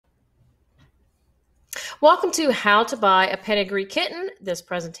Welcome to How to Buy a Pedigree Kitten. This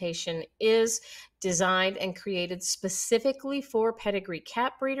presentation is designed and created specifically for pedigree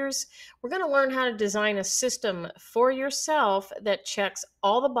cat breeders. We're going to learn how to design a system for yourself that checks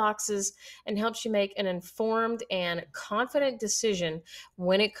all the boxes and helps you make an informed and confident decision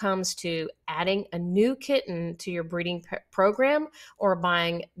when it comes to adding a new kitten to your breeding program or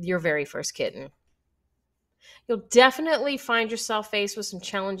buying your very first kitten. You'll definitely find yourself faced with some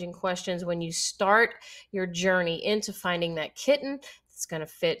challenging questions when you start your journey into finding that kitten that's going to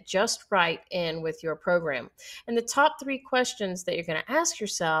fit just right in with your program. And the top three questions that you're going to ask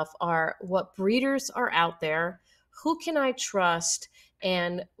yourself are: what breeders are out there? Who can I trust?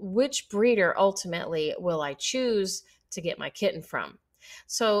 And which breeder ultimately will I choose to get my kitten from?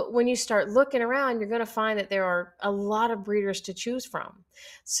 So when you start looking around, you're going to find that there are a lot of breeders to choose from.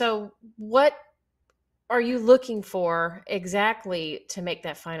 So what are you looking for exactly to make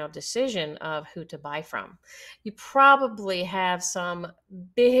that final decision of who to buy from? You probably have some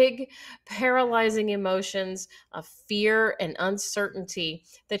big paralyzing emotions of fear and uncertainty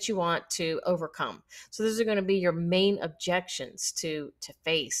that you want to overcome. So those are going to be your main objections to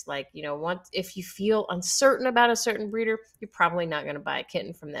face. Like, if you feel uncertain about a certain breeder, you're probably not going to buy a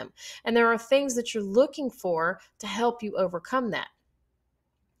kitten from them. And there are things that you're looking for to help you overcome that.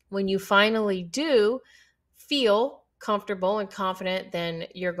 When you finally do feel comfortable and confident, then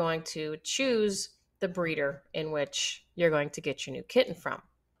you're going to choose the breeder in which you're going to get your new kitten from.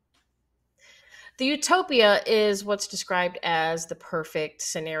 The utopia is what's described as the perfect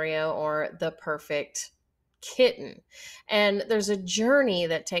scenario or the perfect kitten. And there's a journey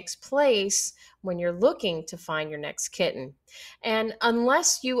that takes place when you're looking to find your next kitten. And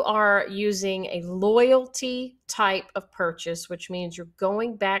unless you are using a loyalty type of purchase, which means you're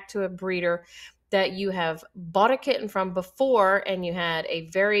going back to a breeder that you have bought a kitten from before and you had a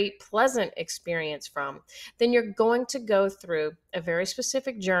very pleasant experience from, then you're going to go through a very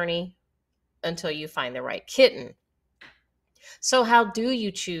specific journey until you find the right kitten. So how do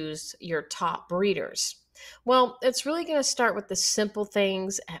you choose your top breeders? Well, it's really going to start with the simple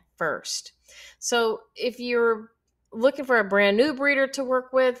things at first. So if you're looking for a brand new breeder to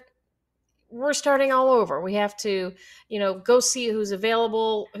work with, we're starting all over. We have to, go see who's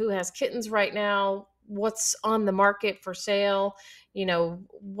available, who has kittens right now, what's on the market for sale,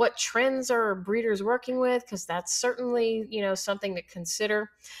 what trends are breeders working with, because that's certainly, something to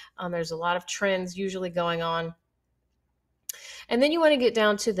consider. There's a lot of trends usually going on. And then you want to get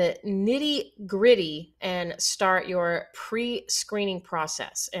down to the nitty gritty and start your pre-screening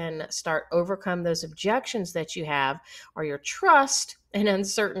process and start overcome those objections that you have or your trust and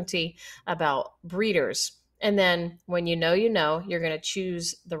uncertainty about breeders. And then when you're going to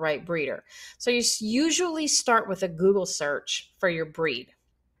choose the right breeder. So you usually start with a Google search for your breed.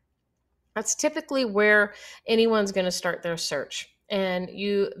 That's typically where anyone's going to start their search. And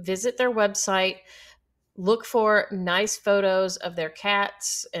you visit their website, look for nice photos of their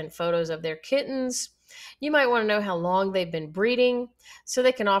cats and photos of their kittens. You might want to know how long they've been breeding so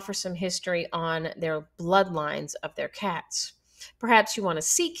they can offer some history on their bloodlines of their cats. Perhaps you want to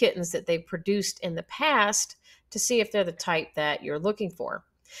see kittens that they've produced in the past to see if they're the type that you're looking for.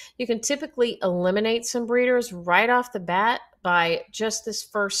 You can typically eliminate some breeders right off the bat by just this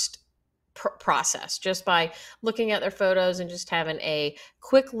first process, just by looking at their photos and just having a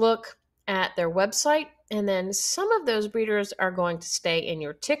quick look at their website. And then some of those breeders are going to stay in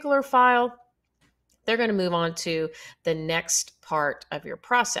your tickler file. They're going to move on to the next part of your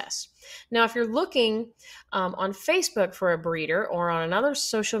process. Now, if you're looking on Facebook for a breeder or on another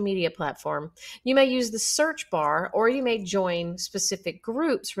social media platform, you may use the search bar or you may join specific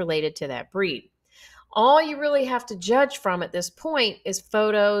groups related to that breed. All you really have to judge from at this point is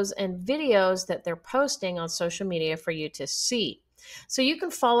photos and videos that they're posting on social media for you to see. So you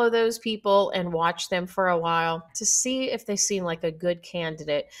can follow those people and watch them for a while to see if they seem like a good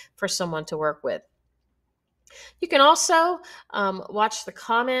candidate for someone to work with. You can also watch the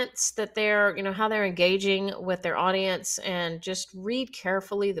comments that how they're engaging with their audience, and just read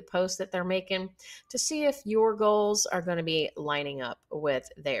carefully the posts that they're making to see if your goals are going to be lining up with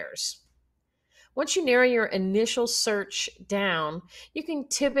theirs. Once you narrow your initial search down, you can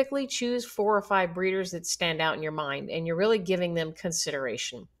typically choose 4 or 5 breeders that stand out in your mind, and you're really giving them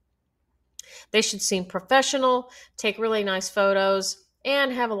consideration. They should seem professional, take really nice photos,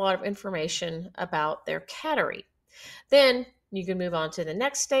 and have a lot of information about their cattery. Then you can move on to the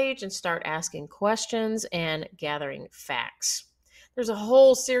next stage and start asking questions and gathering facts. There's a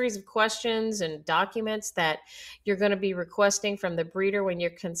whole series of questions and documents that you're going to be requesting from the breeder when you're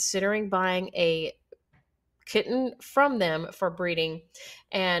considering buying a kitten from them for breeding.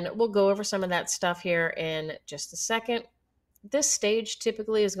 And we'll go over some of that stuff here in just a second. This stage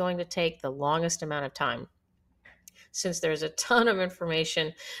typically is going to take the longest amount of time, since there's a ton of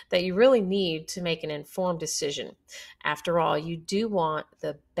information that you really need to make an informed decision. After all, you do want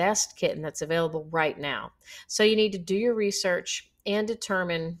the best kitten that's available right now. So you need to do your research and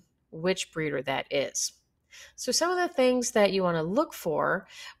determine which breeder that is. So, some of the things that you want to look for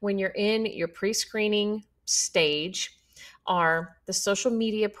when you're in your pre screening stage are the social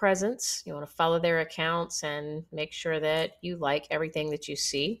media presence. You want to follow their accounts and make sure that you like everything that you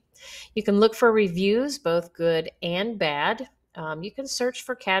see. You can look for reviews, both good and bad. You can search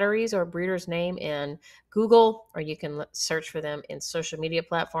for Cattery's or breeder's name in Google, or you can search for them in social media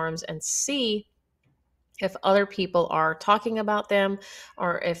platforms and see if other people are talking about them,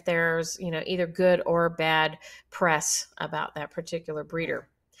 or if there's, either good or bad press about that particular breeder.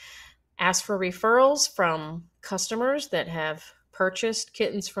 Ask for referrals from customers that have purchased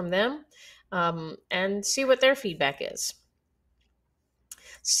kittens from them, and see what their feedback is.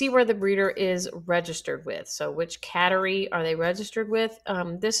 See where the breeder is registered with. So, which Cattery are they registered with?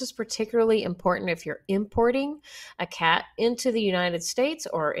 This is particularly important if you're importing a cat into the United States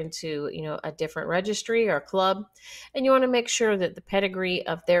or into, a different registry or club, and you want to make sure that the pedigree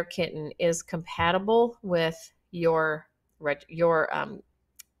of their kitten is compatible with your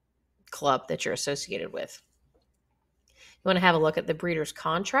club that you're associated with. You want to have a look at the breeder's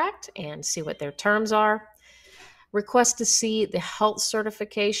contract and see what their terms are. Request to see the health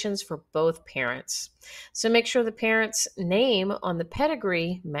certifications for both parents. So make sure the parent's name on the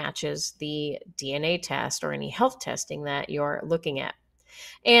pedigree matches the DNA test or any health testing that you're looking at.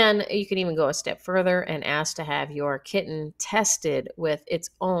 And you can even go a step further and ask to have your kitten tested with its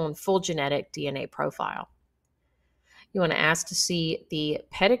own full genetic DNA profile. You want to ask to see the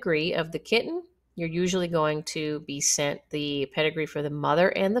pedigree of the kitten. You're usually going to be sent the pedigree for the mother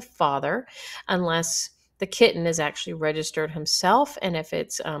and the father, unless the kitten is actually registered himself. And if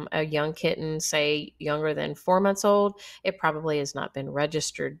it's a young kitten, say younger than 4 months old, it probably has not been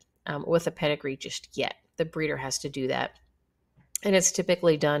registered with a pedigree just yet. The breeder has to do that. And it's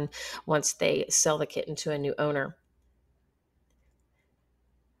typically done once they sell the kitten to a new owner.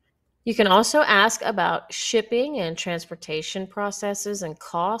 You can also ask about shipping and transportation processes and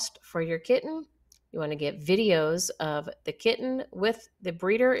cost for your kitten. You want to get videos of the kitten with the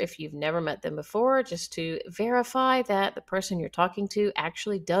breeder if you've never met them before, just to verify that the person you're talking to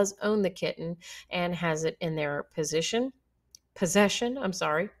actually does own the kitten and has it in their possession.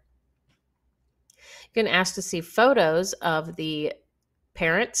 You can ask to see photos of the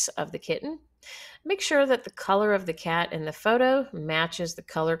parents of the kitten. Make sure that the color of the cat in the photo matches the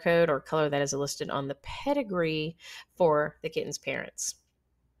color code or color that is listed on the pedigree for the kitten's parents.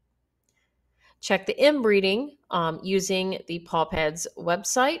 Check the inbreeding using the PawPed's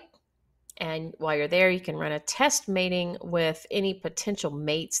website. And while you're there, you can run a test mating with any potential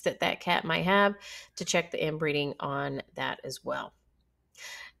mates that cat might have to check the inbreeding on that as well.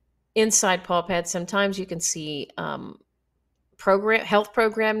 Inside PawPed, sometimes you can see health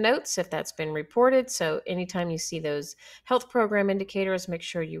program notes if that's been reported. So anytime you see those health program indicators, make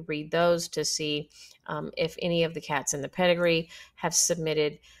sure you read those to see if any of the cats in the pedigree have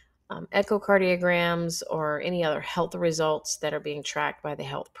submitted echocardiograms or any other health results that are being tracked by the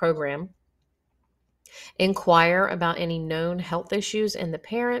health program. Inquire about any known health issues in the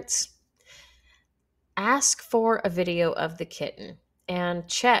parents. Ask for a video of the kitten and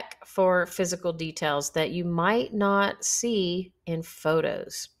check for physical details that you might not see in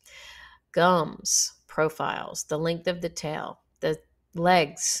photos. Gums, profiles, the length of the tail, the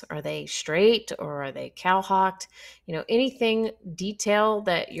legs, are they straight or are they cowhocked? Anything detail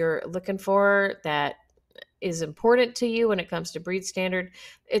that you're looking for that is important to you when it comes to breed standard,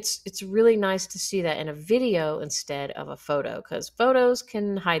 it's really nice to see that in a video instead of a photo, because photos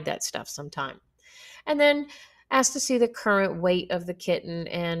can hide that stuff sometime. And then ask to see the current weight of the kitten,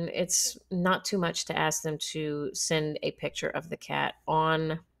 and it's not too much to ask them to send a picture of the cat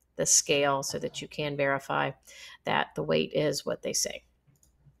on the scale so that you can verify that the weight is what they say.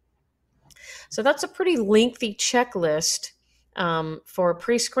 So that's a pretty lengthy checklist for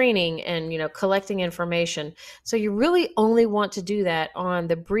pre-screening and collecting information. So you really only want to do that on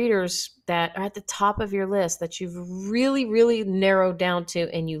the breeders that are at the top of your list, that you've really, really narrowed down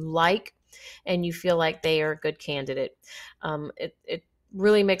to and you like, and you feel like they are a good candidate. It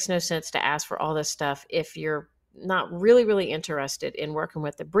really makes no sense to ask for all this stuff if you're not really, really interested in working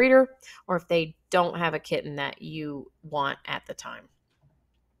with the breeder, or if they don't have a kitten that you want at the time.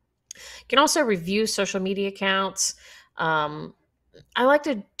 You can also review social media accounts. I like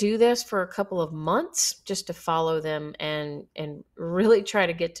to do this for a couple of months just to follow them and really try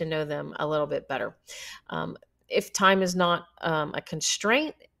to get to know them a little bit better. Um, if time is not a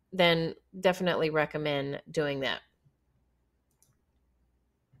constraint, then definitely recommend doing that.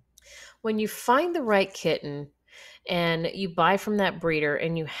 When you find the right kitten and you buy from that breeder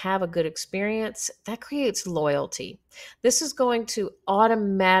and you have a good experience, that creates loyalty. This is going to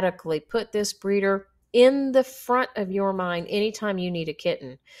automatically put this breeder in the front of your mind anytime you need a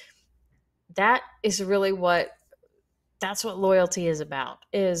kitten. That is really that's what loyalty is about,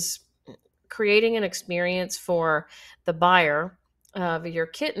 is creating an experience for the buyer of your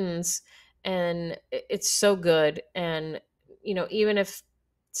kittens. And it's so good. And even if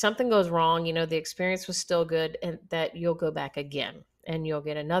something goes wrong, the experience was still good, and that you'll go back again and you'll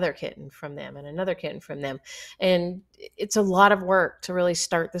get another kitten from them and another kitten from them. And it's a lot of work to really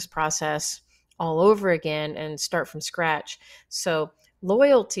start this process all over again and start from scratch. So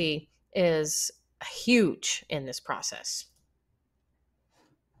loyalty is huge in this process.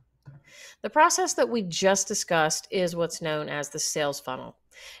 The process that we just discussed is what's known as the sales funnel.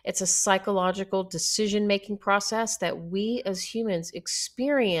 It's a psychological decision making process that we as humans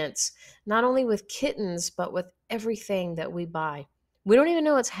experience not only with kittens, but with everything that we buy. We don't even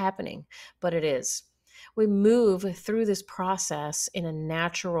know it's happening, but it is. We move through this process in a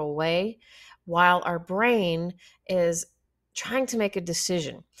natural way while our brain is trying to make a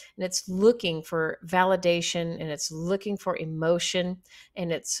decision, and it's looking for validation, and it's looking for emotion,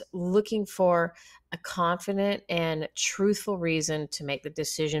 and it's looking for a confident and truthful reason to make the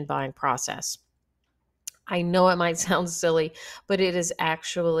decision buying process. I know it might sound silly, but it is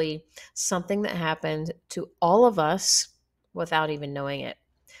actually something that happened to all of us without even knowing it.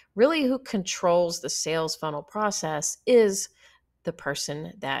 Really, who controls the sales funnel process is the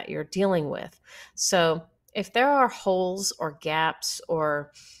person that you're dealing with. So, if there are holes or gaps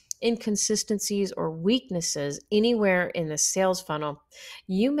or inconsistencies or weaknesses anywhere in the sales funnel,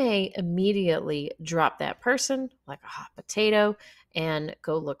 you may immediately drop that person like a hot potato and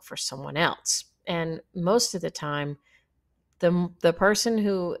go look for someone else. And most of the time, the person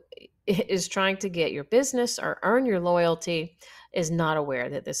who is trying to get your business or earn your loyalty is not aware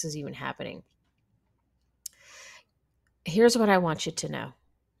that this is even happening. Here's what I want you to know.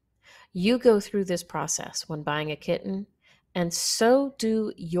 You go through this process when buying a kitten, and so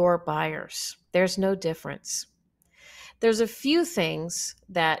do your buyers. There's no difference. There's a few things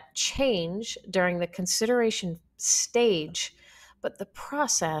that change during the consideration stage, but the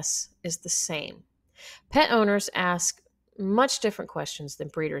process is the same. Pet owners ask much different questions than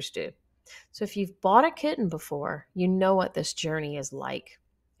breeders do. So if you've bought a kitten before, you know what this journey is like.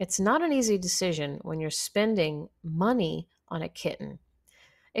 It's not an easy decision when you're spending money on a kitten.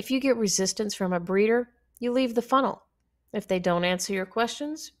 If you get resistance from a breeder, you leave the funnel. If they don't answer your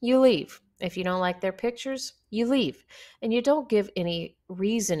questions, you leave. If you don't like their pictures, you leave. And you don't give any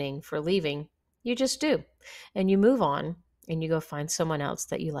reasoning for leaving, you just do. And you move on and you go find someone else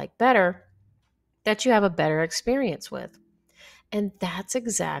that you like better, that you have a better experience with. And that's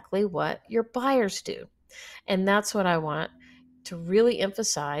exactly what your buyers do. And that's what I want to really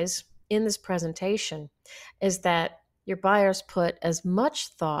emphasize in this presentation, is that your buyers put as much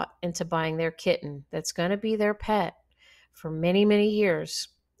thought into buying their kitten that's going to be their pet for many, many years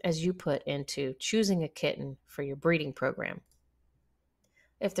as you put into choosing a kitten for your breeding program.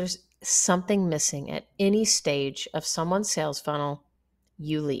 If there's something missing at any stage of someone's sales funnel,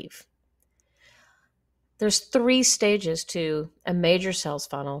 you leave. There's 3 stages to a major sales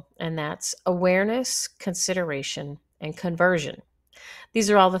funnel, and that's awareness, consideration, and conversion. These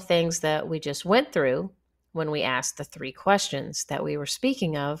are all the things that we just went through when we asked the 3 questions that we were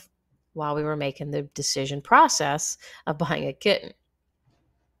speaking of while we were making the decision process of buying a kitten.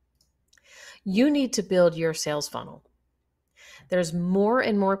 You need to build your sales funnel. There's more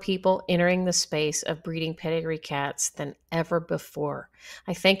and more people entering the space of breeding pedigree cats than ever before.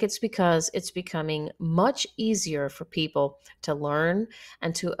 I think it's because it's becoming much easier for people to learn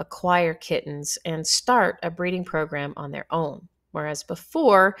and to acquire kittens and start a breeding program on their own. Whereas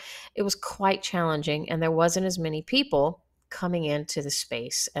before, it was quite challenging and there wasn't as many people coming into the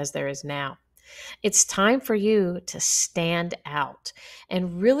space as there is now. It's time for you to stand out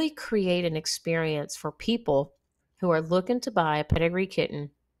and really create an experience for people who are looking to buy a pedigree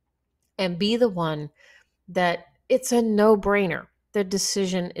kitten, and be the one that it's a no-brainer. The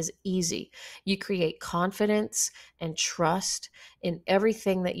decision is easy. You create confidence and trust in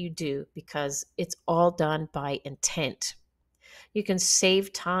everything that you do because it's all done by intent. You can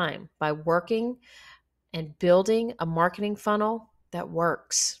save time by working and building a marketing funnel that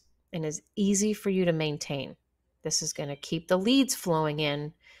works and is easy for you to maintain. This is going to keep the leads flowing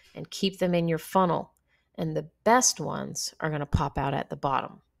in and keep them in your funnel. And the best ones are going to pop out at the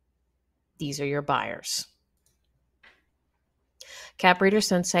bottom. These are your buyers. Cat Breeder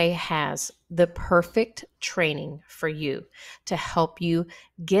Sensei has the perfect training for you to help you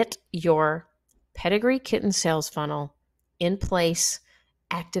get your Pedigree Kitten sales funnel in place,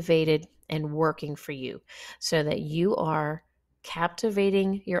 activated, and working for you so that you are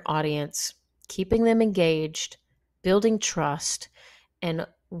captivating your audience, keeping them engaged, building trust, and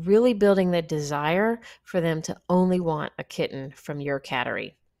really building the desire for them to only want a kitten from your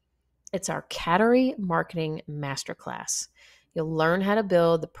Cattery. It's our Cattery Marketing Masterclass. You'll learn how to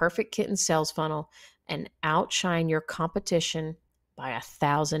build the perfect kitten sales funnel and outshine your competition by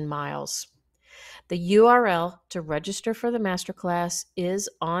 1,000 miles. The URL to register for the masterclass is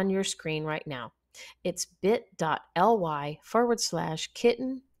on your screen right now. It's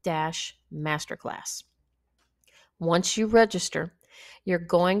bit.ly/kitten-masterclass. Once you register, you're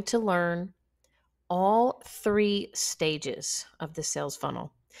going to learn all 3 stages of the sales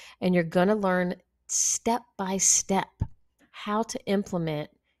funnel, and you're going to learn step by step how to implement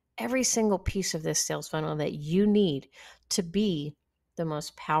every single piece of this sales funnel that you need to be the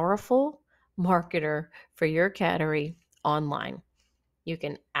most powerful marketer for your Cattery online. You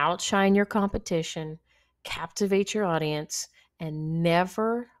can outshine your competition, captivate your audience, and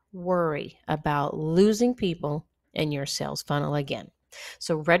never worry about losing people in your sales funnel again.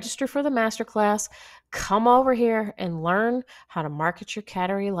 So register for the masterclass. Come over here and learn how to market your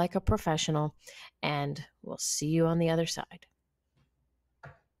Cattery like a professional, and we'll see you on the other side.